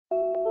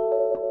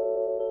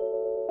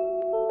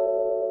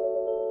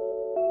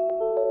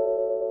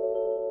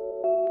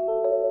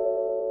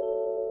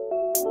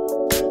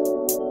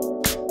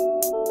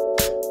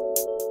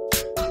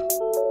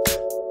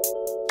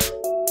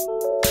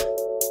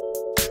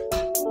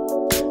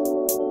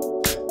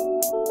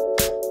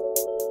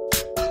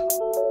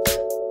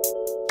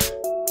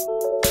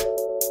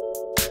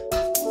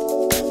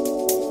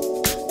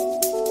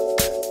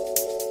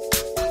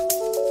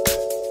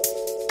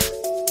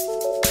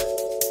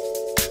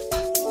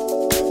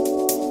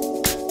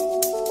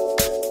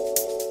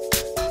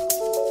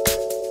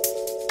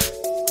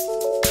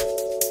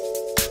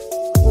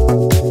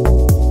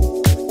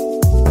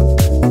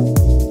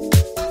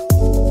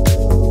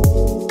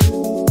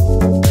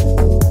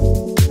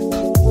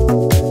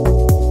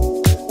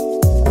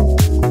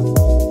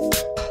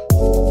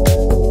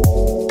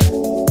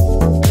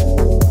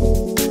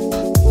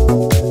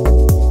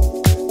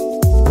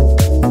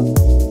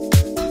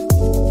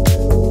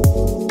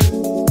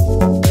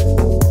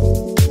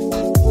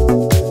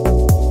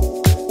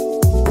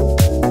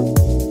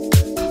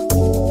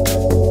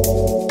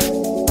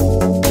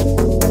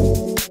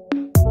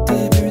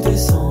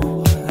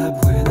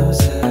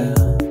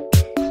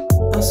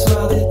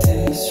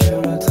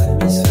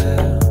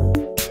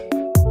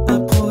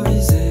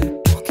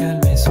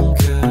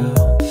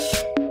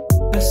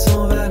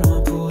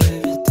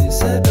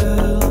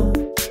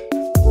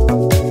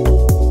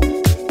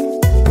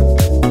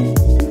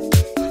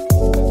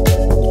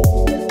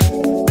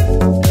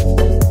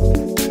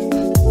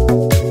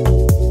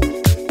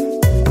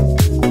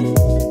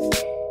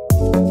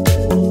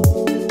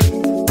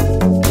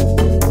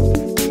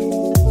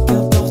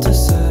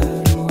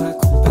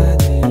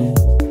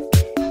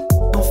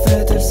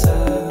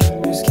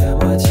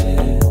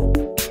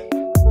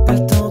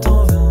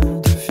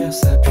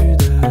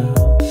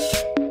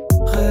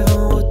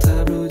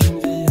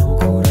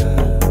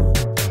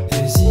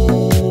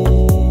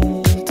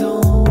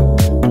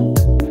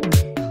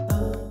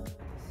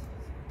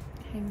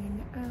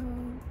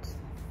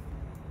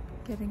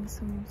getting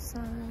some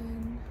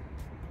sun.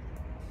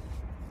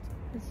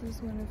 This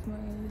is one of my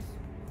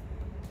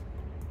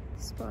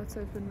spots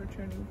I've been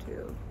returning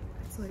to.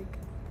 It's like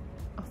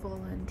a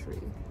fallen tree,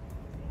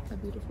 a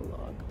beautiful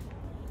log.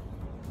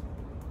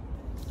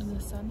 And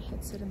the sun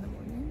hits it in the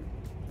morning.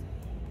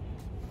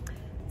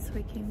 So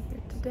I came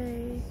here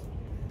today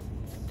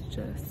to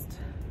just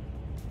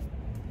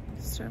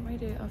start my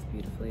day off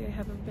beautifully. I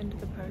haven't been to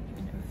the park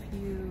in a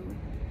few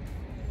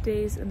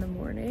days in the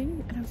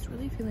morning, and I was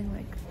really feeling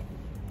like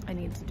I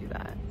need to do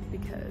that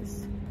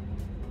because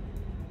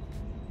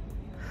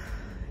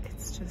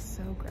it's just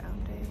so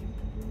grounding.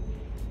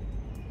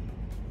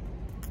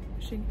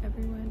 Wishing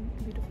everyone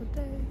a beautiful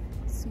day.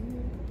 I'll see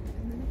you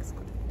in the next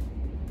clip.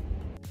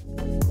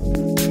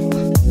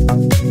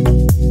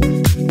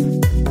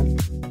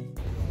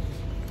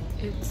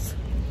 It's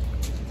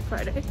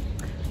Friday,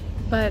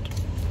 but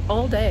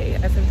all day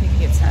I've been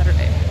thinking it's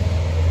Saturday,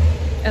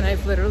 and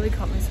I've literally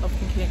caught myself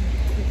thinking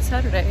it's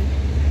Saturday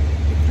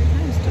like 3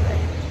 times today.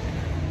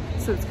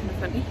 So it's kind of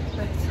funny,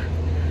 but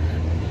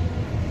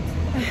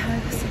I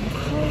had some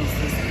calls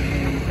this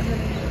morning, and then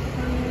I had a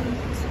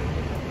client,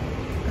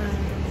 a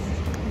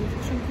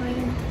nutrition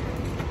client,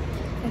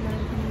 and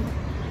I'm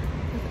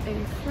with a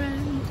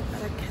friend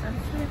at a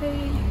cafe.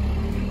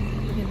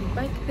 We're gonna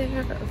bike there,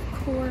 of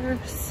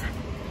course,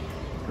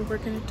 and we're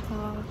gonna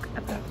talk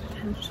about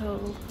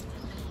potential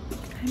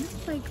kind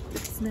of like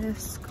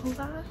business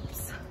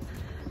collabs,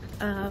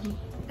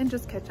 and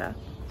just catch up.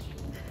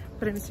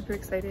 But I'm super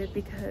excited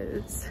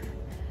because I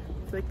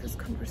feel like this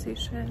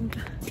conversation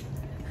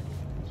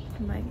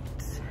might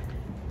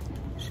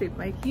shape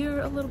my year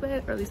a little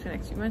bit, or at least my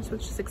next few months,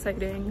 which is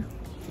exciting.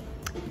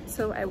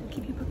 So I will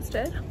keep you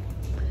posted.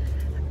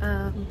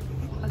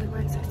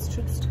 Otherwise, it's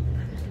just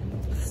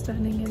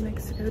stunning in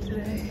Mexico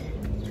today.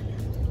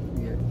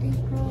 We are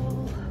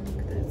April. Look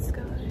at that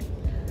sky.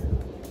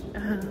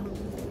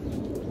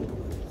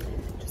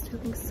 Just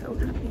feeling so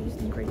happy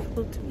and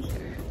grateful to be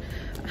here.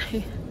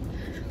 I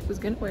was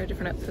gonna wear a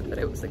different outfit that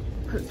I was like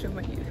posting on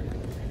my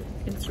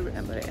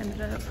Instagram, but I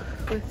ended up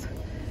with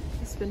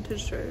this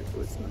vintage shirt. It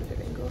was not a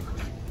good angle.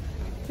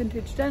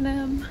 Vintage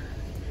denim.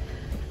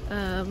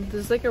 This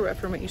is like a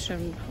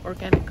Reformation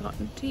organic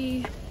cotton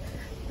tee,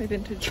 my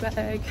vintage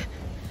bag,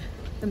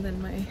 and then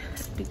my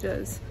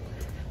Adidas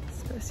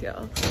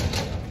Special.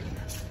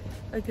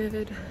 A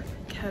good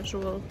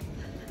casual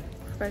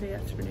Friday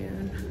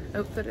afternoon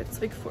outfit.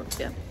 It's like 4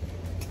 p.m.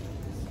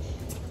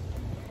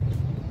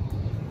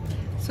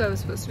 So I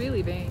was supposed to be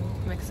leaving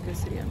Mexico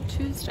City on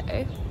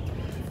Tuesday,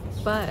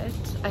 but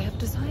I have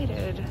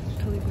decided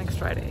to leave next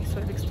Friday. So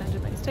I've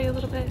extended my stay a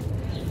little bit,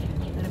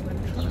 and then I'm going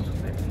to Toronto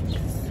for 5 weeks.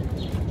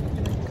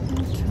 And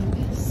I'm going to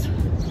miss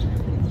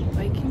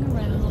biking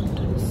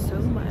around so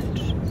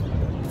much.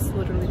 It's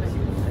literally my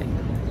favorite thing.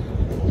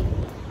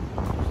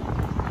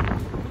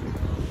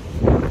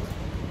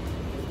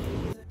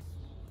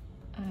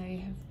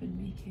 I have been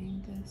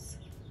making this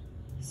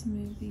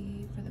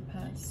smoothie for the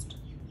past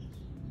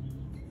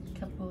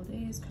couple of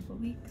days, couple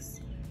of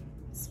weeks.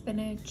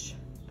 Spinach,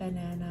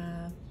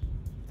 banana,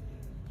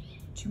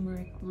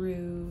 turmeric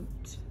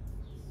root,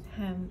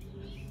 hemp,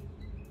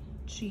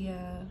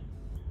 chia,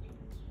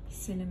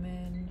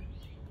 cinnamon.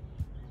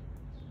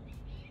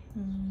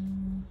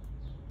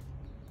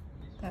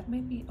 That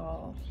may be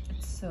all.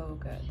 It's so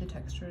good. The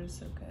texture is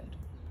so good.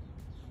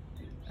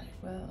 I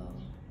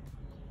will.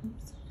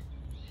 Oops.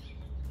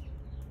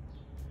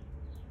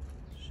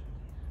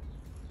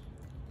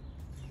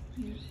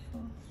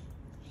 Beautiful.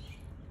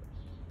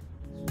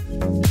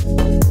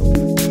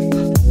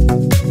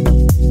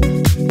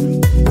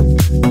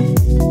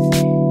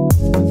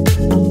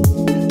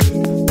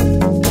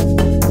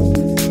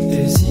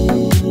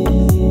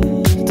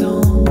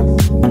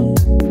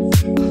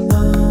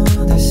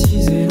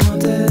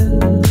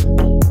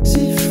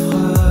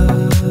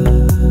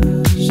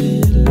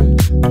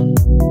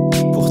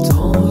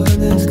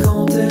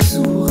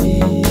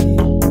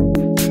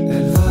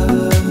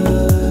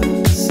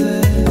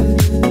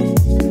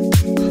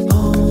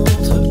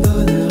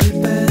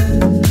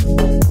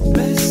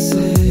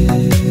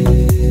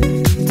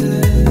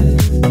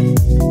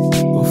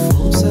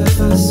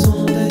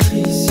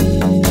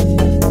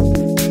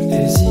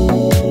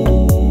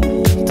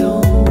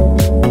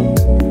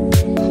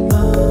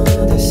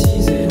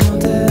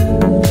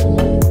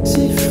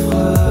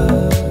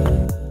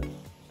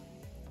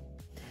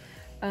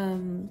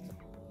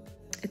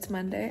 It's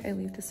Monday. I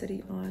leave the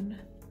city on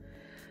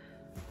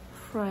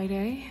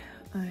Friday.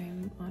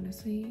 I'm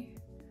honestly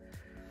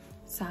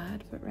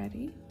sad but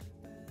ready.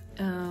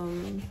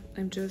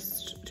 I'm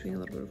just doing a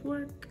little bit of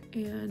work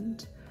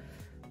and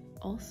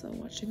also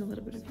watching a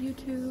little bit of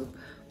YouTube.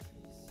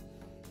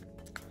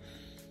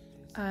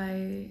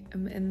 I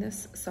am in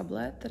this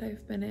sublet that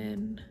I've been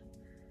in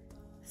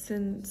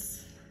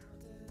since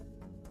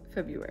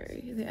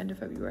February, the end of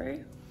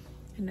February,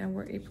 and now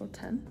we're April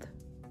 10th.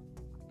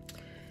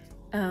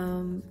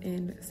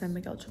 In San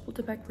Miguel,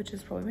 Chapultepec, which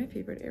is probably my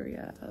favorite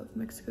area of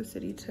Mexico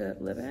City to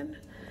live in.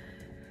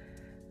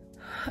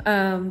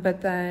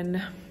 But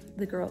then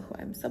the girl who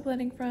I'm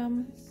subletting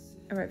from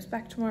arrives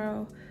back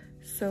tomorrow.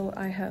 So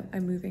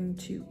I'm moving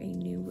to a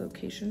new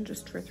location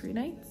just for 3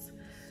 nights.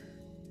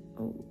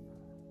 Oh,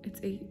 it's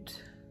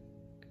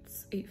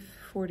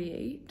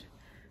 8:48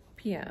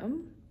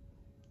 p.m.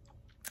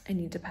 I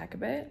need to pack a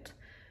bit.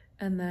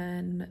 And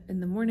then in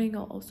the morning,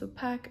 I'll also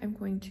pack. I'm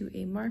going to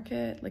a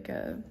market, like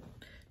a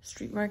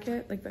street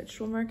market, like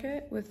vegetable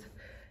market with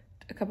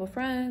a couple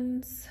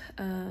friends,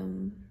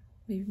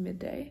 maybe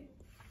midday.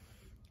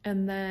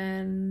 And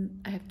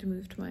then I have to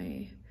move to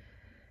my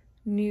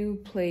new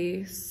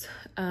place.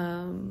 My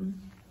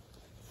arm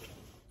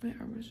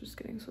is just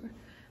getting sore.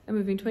 I'm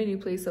moving to my new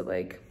place at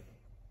like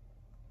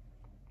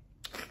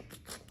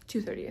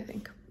 2:30, I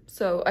think.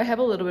 So I have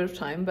a little bit of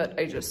time, but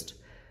I just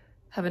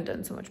haven't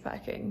done so much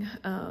packing.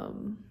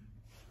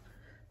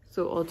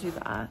 So I'll do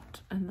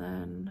that and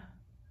then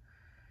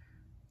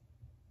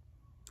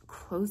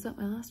close up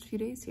my last few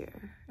days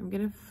here. I'm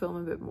gonna film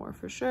a bit more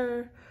for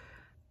sure.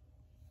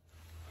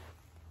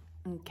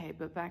 Okay,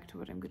 but back to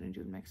what I'm gonna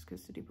do in Mexico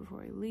City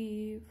before I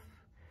leave.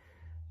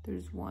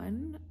 There's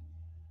one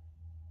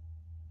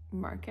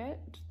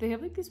market. They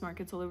have like these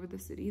markets all over the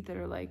city that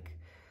are like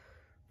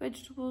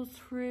vegetables,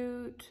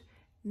 fruit,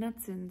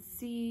 nuts and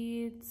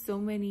seeds, so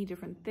many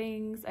different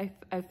things.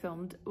 I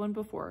filmed one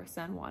before,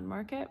 San Juan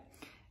Market.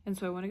 And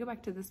so I want to go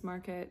back to this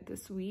market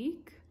this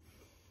week,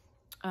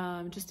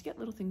 just to get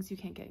little things you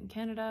can't get in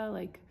Canada,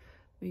 like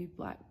maybe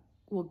black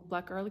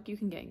garlic you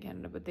can get in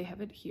Canada, but they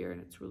have it here and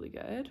it's really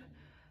good.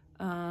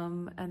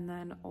 And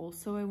then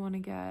also I want to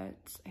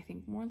get, I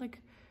think, more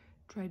like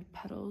dried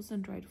petals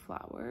and dried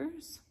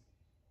flowers.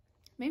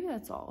 Maybe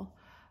that's all.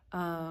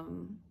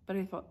 But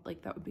I thought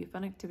like that would be a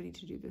fun activity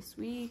to do this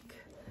week.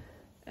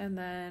 And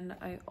then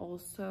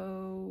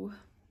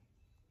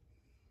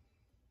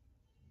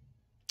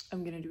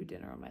I'm gonna do a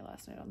dinner on my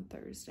last night on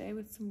Thursday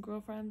with some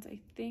girlfriends,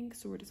 I think.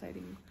 So we're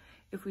deciding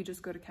if we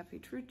just go to Cafe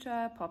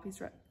Trucha,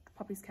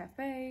 Poppy's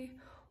Cafe,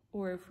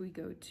 or if we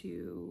go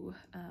to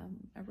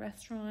a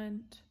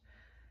restaurant.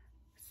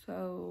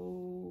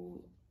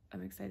 So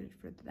I'm excited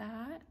for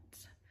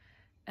that.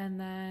 And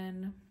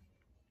then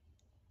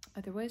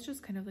otherwise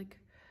just kind of like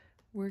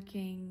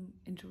working,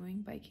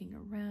 enjoying biking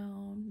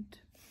around.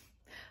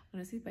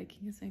 Honestly,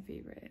 biking is my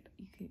favorite.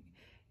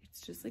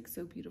 It's just like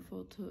so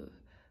beautiful to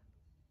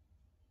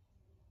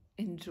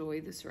enjoy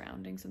the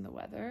surroundings and the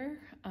weather,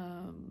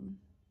 and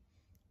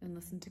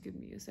listen to good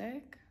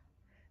music.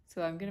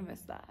 So I'm gonna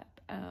miss that.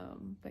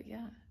 But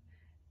yeah,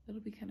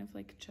 it'll be kind of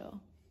like chill.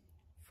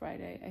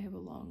 Friday, I have a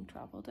long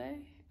travel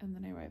day, and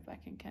then I arrive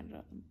back in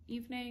Canada in the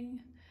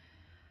evening.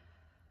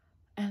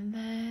 And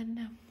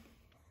then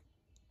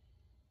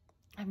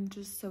I'm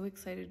just so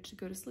excited to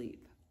go to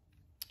sleep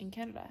in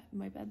Canada, in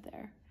my bed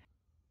there.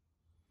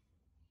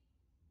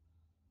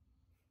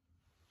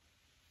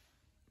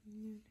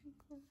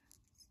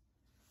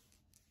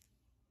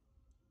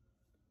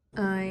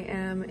 I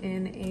am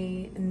in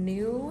a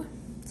new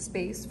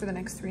space for the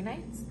next 3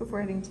 nights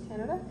before heading to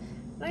Canada.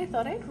 And I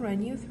thought I'd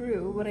run you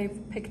through what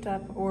I've picked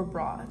up or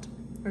brought,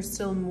 or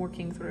still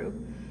working through,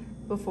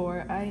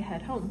 before I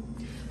head home.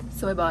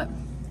 So I bought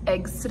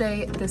eggs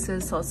today. This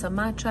is salsa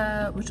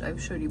matcha, which I've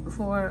showed you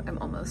before. I'm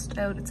almost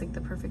out. It's like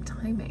the perfect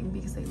timing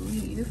because I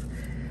leave.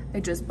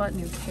 I just bought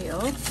new kale.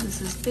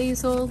 This is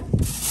basil.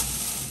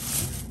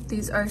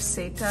 These are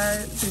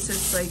seta. This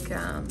is like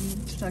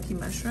shiitake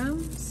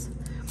mushrooms.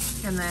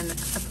 And then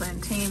a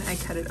plantain. I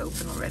cut it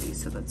open already,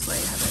 so that's why I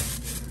have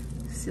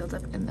it sealed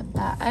up in the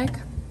bag.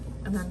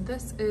 And then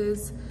this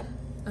is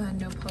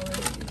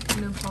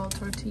nopal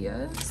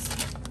tortillas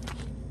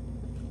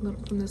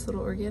from this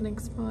little organic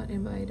spot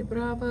in Valle de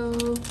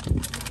Bravo.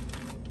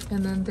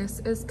 And then this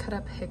is cut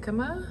up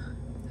jicama,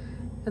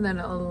 and then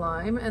a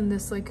lime, and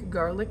this like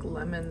garlic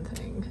lemon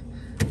thing.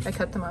 I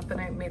cut them up and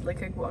I made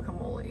like a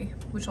guacamole,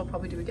 which I'll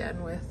probably do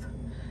again with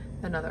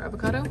another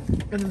avocado.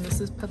 And then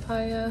this is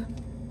papaya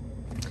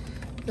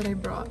that I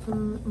brought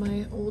from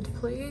my old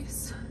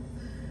place.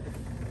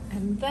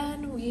 And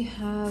then we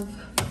have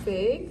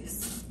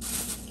figs.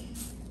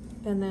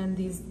 And then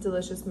these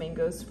delicious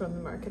mangoes from the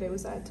market I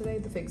was at today.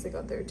 The figs I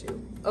got there too.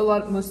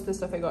 Most of the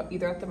stuff I got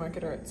either at the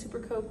market or at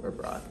Supercoke or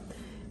brought.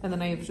 And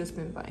then I've just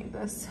been buying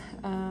this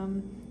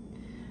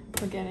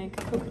organic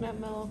coconut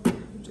milk,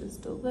 which is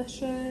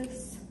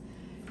delicious.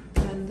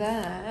 And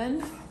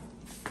then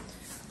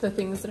the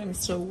things that I'm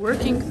still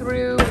working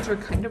through, which are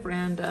kind of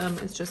random,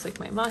 is just like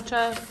my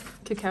matcha,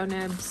 cacao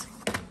nibs,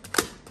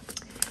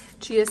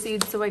 chia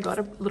seeds. So I got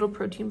a little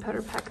protein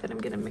powder pack that I'm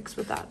gonna mix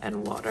with that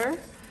and water.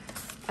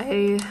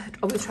 I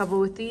always travel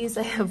with these.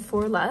 I have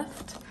 4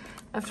 left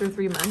after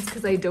 3 months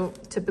because I don't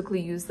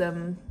typically use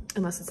them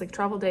unless it's like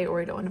travel day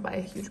or I don't want to buy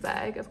a huge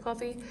bag of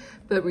coffee.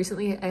 But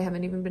recently I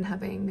haven't even been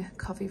having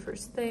coffee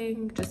first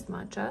thing, just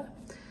matcha.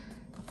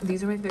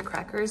 These are my favorite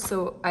crackers,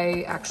 so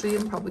I actually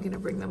am probably gonna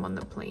bring them on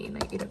the plane.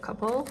 I ate a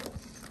couple,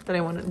 but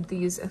I wanted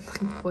these and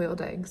like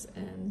boiled eggs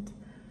and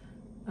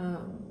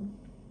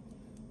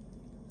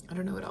I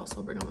don't know what else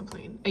I'll bring on the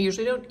plane. I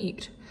usually don't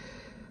eat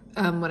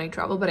when I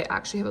travel, but I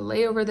actually have a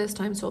layover this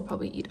time, so I'll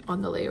probably eat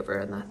on the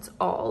layover, and that's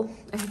all.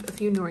 I have a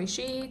few nori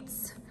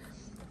sheets,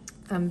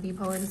 bee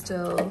pollen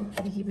still,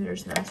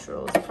 beekeeper's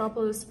naturals,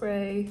 propolis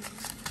spray.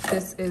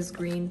 This is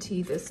green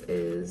tea. This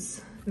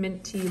is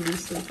mint tea,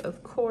 loose leaf,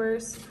 of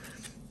course.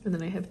 And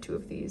then I have 2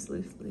 of these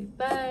loose leaf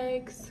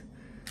bags,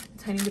 a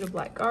tiny bit of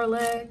black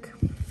garlic,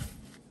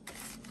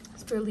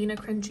 spirulina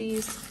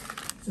crunchies,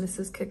 and this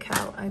is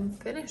cacao. I'm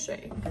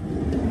finishing.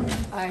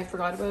 I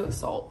forgot about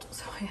salt,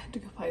 so I had to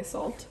go buy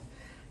salt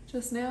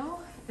just now.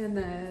 And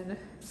then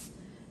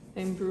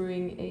I'm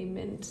brewing a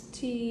mint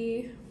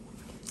tea.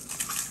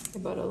 I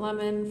bought a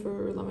lemon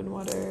for lemon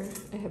water.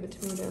 I have a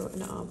tomato,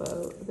 an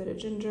avo, a bit of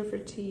ginger for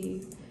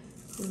tea,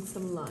 and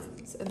some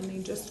limes. And then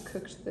I just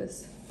cooked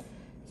this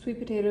sweet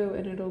potato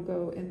and it'll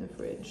go in the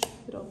fridge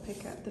that I'll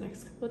pick at the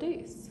next couple of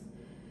days.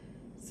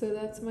 So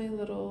that's my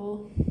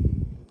little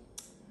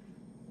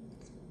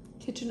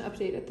kitchen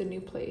update at the new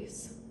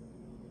place.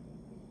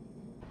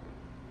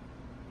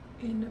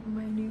 In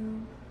my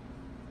new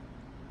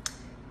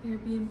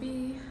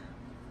Airbnb,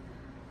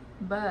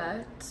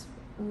 but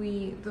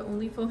the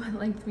only full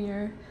length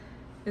mirror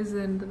is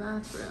in the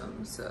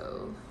bathroom,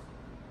 so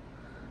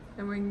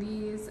I'm wearing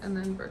these and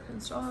then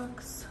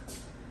Birkenstocks.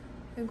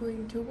 I'm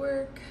going to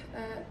work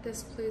at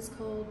this place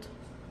called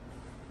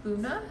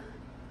Buna,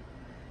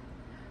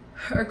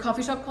 or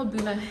coffee shop called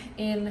Buna,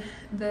 in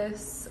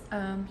this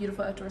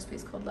beautiful outdoor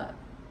space called La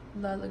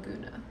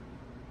Laguna.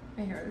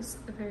 My hair is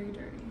very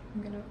dirty.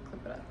 I'm gonna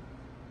clip it up.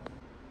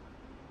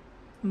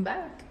 I'm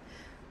back.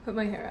 Put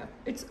my hair up.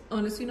 It's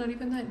honestly not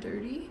even that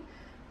dirty,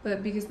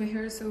 but because my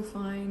hair is so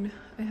fine,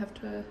 I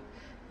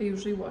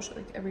usually wash it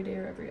like every day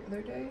or every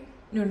other day.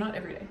 No, not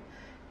every day.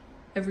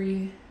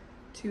 Every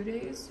 2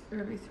 days or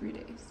every 3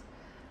 days.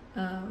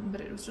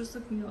 But it was just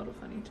looking a little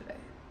funny today.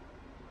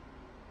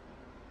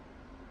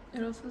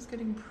 It also is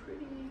getting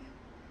pretty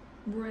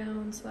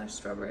brown /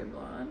 strawberry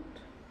blonde.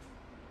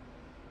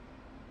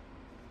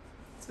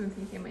 So I'm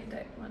thinking I might dye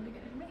it blonde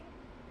again in May.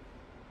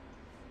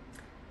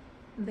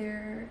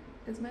 There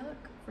is my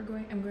look.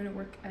 I'm going to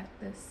work at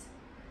this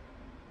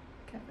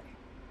cafe.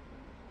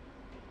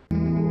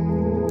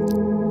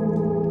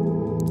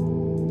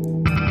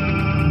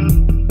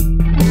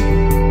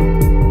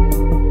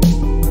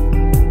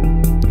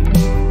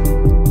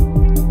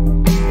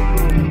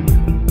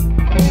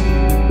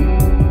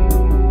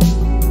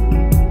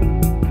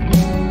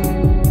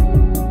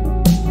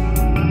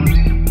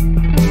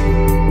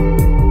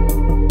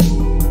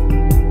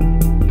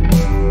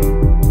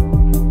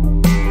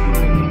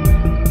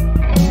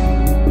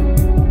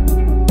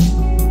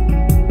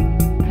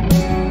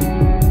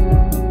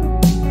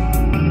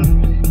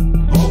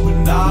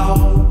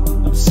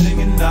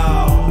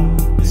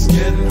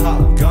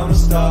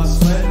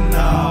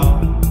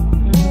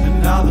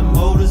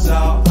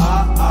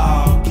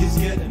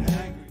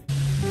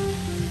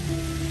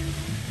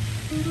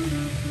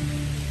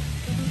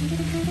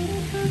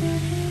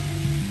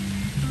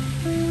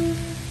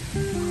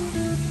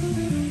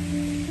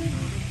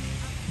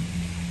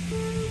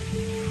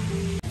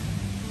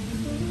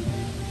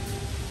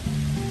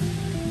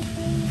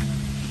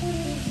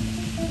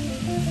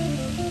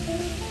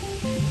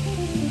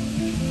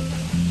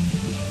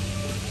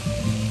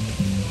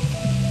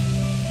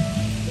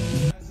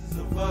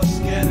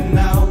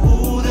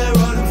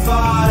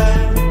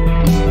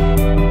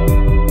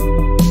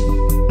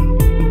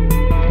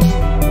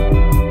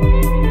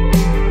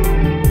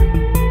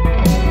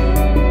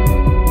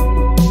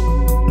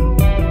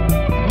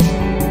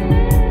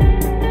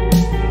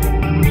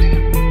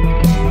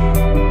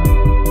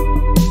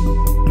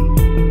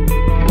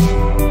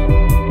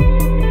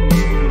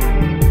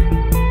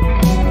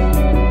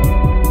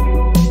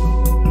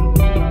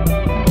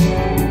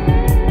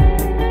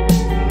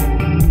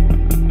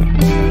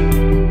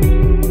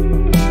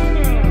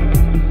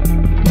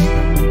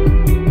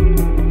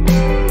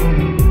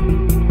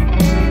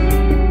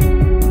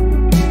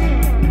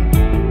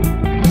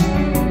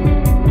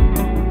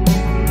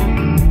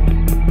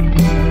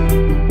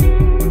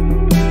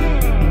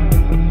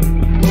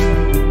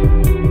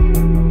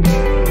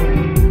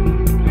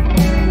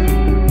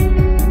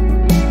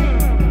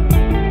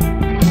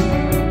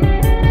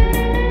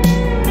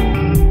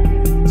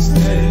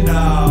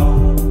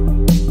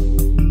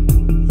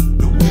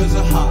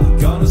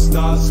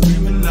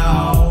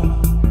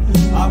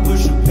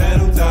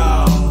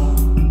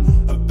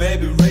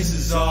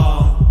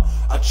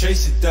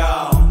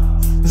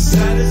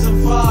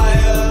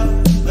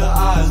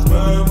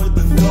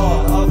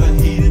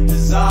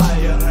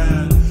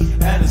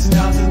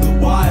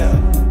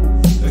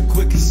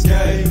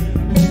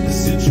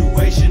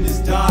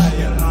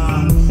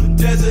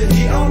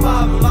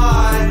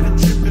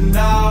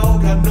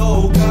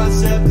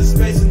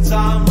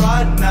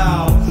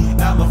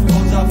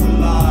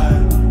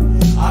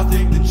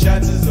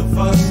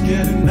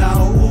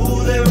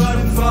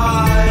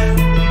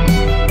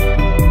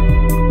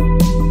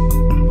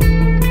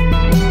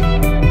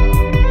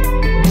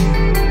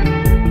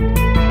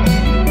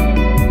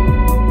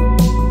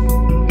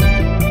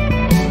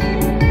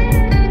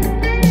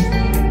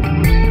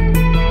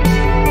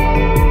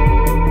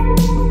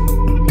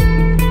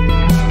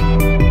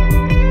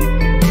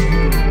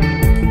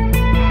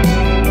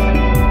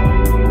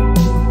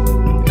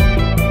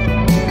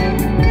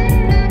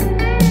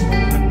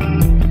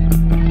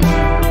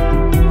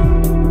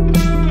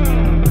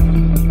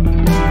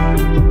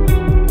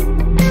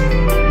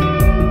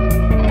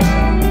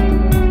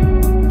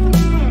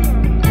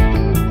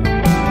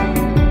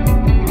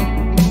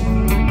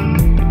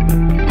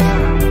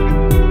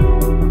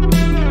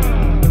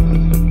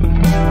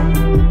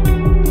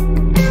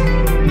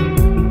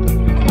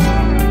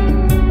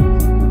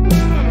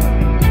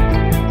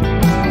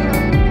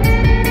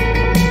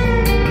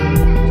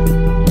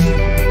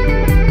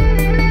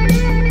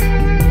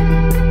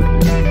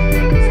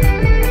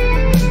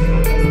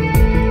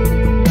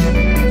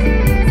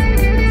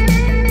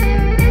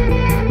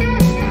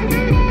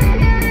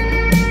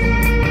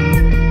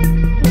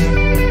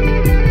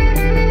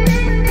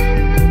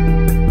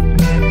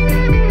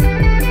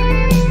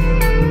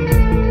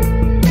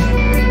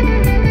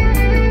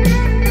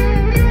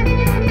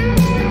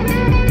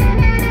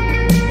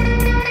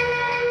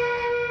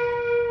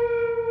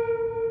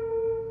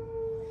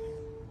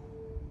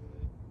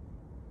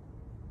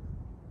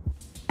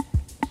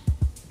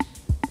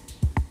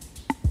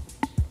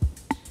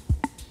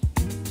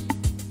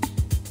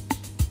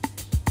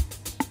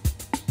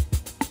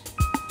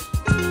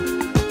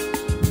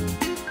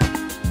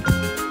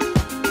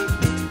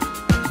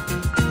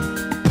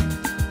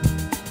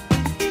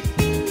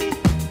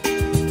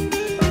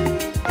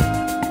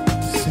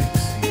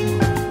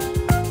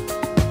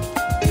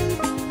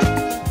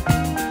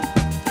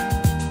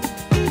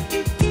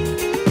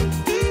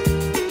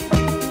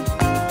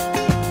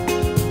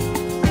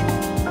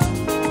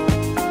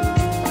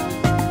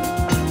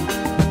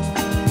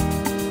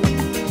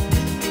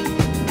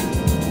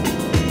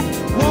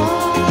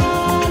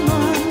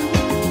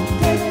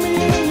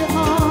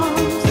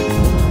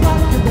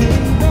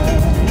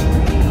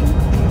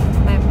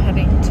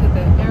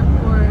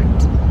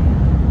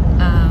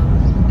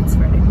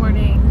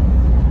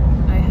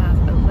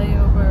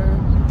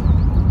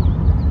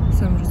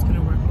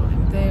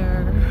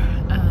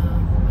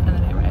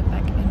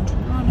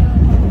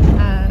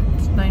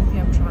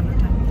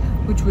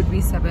 would be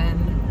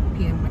 7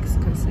 p.m.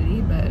 Mexico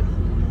City, but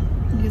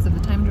because of the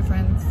time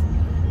difference,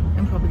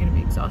 I'm probably gonna be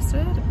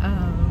exhausted.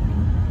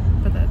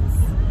 But that's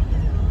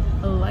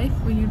life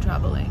when you're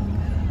traveling.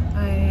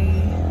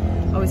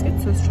 I always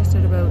get so stressed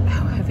out about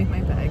how heavy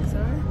my bags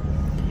are.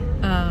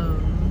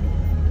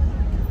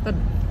 But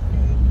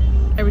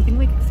everything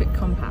like fit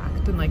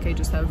compact, and like I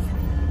just have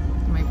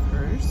my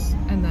purse,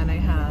 and then I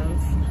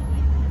have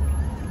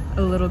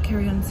a little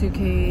carry-on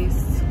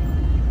suitcase.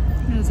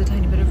 It has a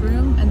tiny bit of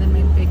room, and then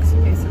my big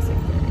suitcase is like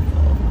very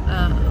full.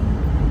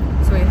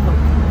 So I hope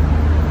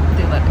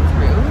they let it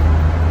through.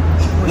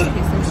 Worst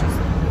case, there's just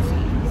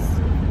fees.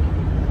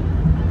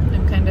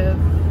 I'm kind of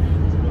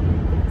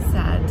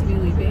sad to be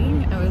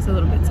leaving. I was a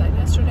little bit sad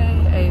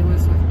yesterday. I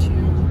was with 2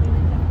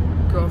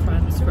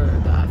 girlfriends for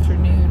the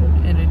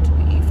afternoon and into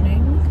the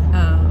evening.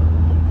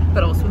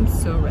 But also I'm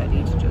so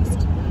ready to just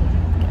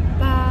get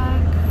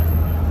back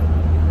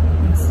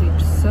and sleep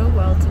so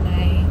well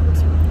tonight.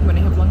 When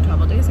I have long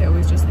travel days, I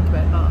always just think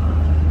about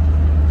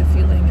the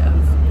feeling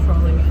of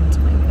crawling into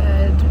my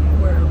bed,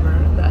 wherever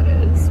that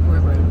is,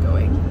 wherever I'm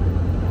going.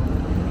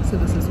 So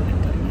this is what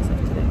I'm telling myself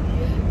today.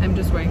 I'm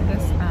just wearing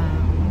this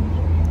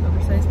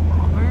oversized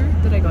bomber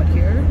that I got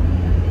here.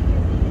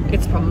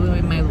 It's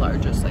probably my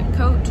largest like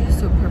coat,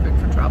 so perfect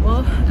for travel.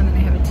 And then I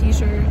have a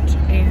t-shirt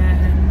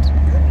and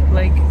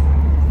like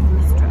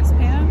loose dress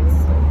pants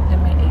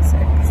and my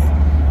Asics.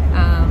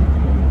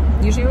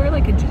 Usually I wear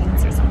like a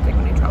jeans or something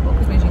when I travel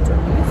because my jeans are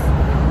loose,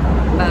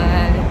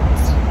 but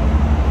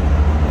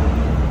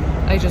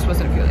I just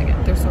wasn't feeling it.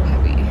 They're so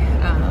heavy.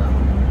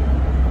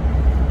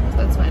 So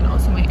that's fine.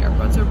 Also my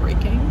AirPods are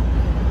breaking,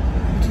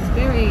 which is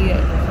very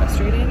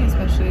frustrating,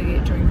 especially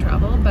during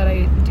travel, but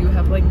I do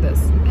have like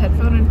this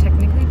headphone, and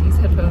technically these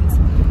headphones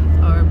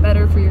are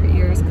better for your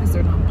ears because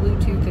they're not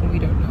Bluetooth, and we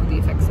don't know the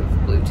effects of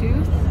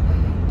Bluetooth.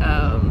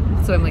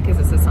 So I'm like, is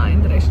this a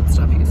sign that I should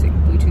stop using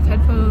Bluetooth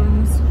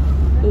headphones,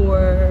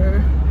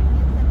 or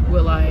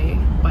will I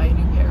buy a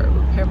new pair or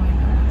repair mine?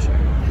 I'm not sure.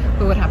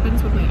 But what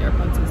happens with my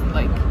AirPods is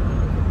like,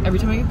 every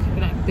time I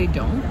connect, they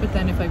don't, but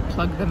then if I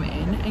plug them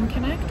in and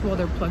connect, while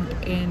they're plugged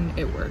in,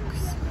 it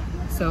works.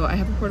 So I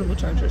have a portable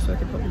charger, so I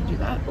could probably do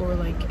that, or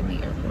like in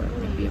the airport,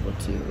 I'd be able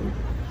to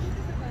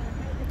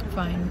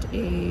find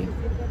a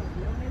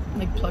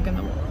like plug in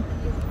the wall.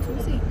 So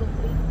we'll see.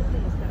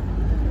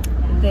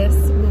 This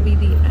will be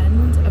the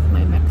end of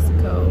my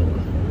Mexico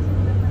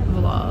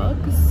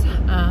vlogs,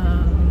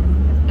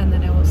 and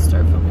then I will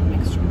start filming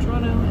next from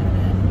Toronto, and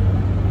then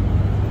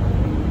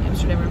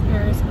Amsterdam and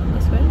Paris and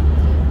Lisbon.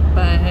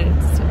 But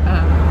I'm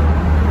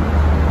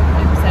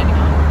signing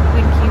off.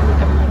 Thank you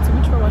everyone so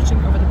much for watching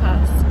over the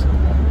past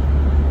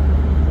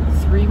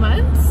 3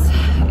 months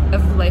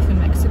of life in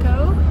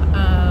Mexico.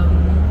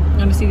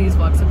 Honestly, these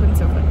vlogs have been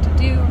so fun to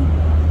do.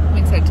 I'm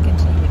excited to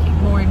continue making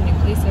more in new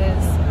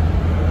places,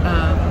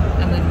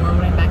 and then more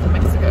when I'm back in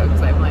Mexico,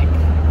 because I'm like,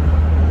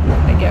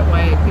 I get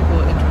why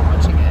people enjoy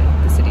watching it.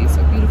 The city is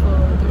so beautiful,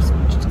 there's so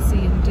much to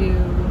see and do,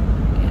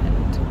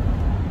 and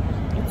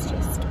it's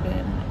just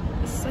been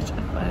such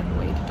a fun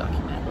way to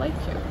document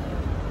life here.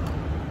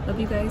 Love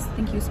you guys,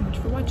 thank you so much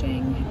for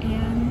watching,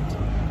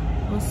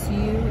 and we'll see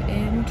you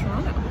in Toronto.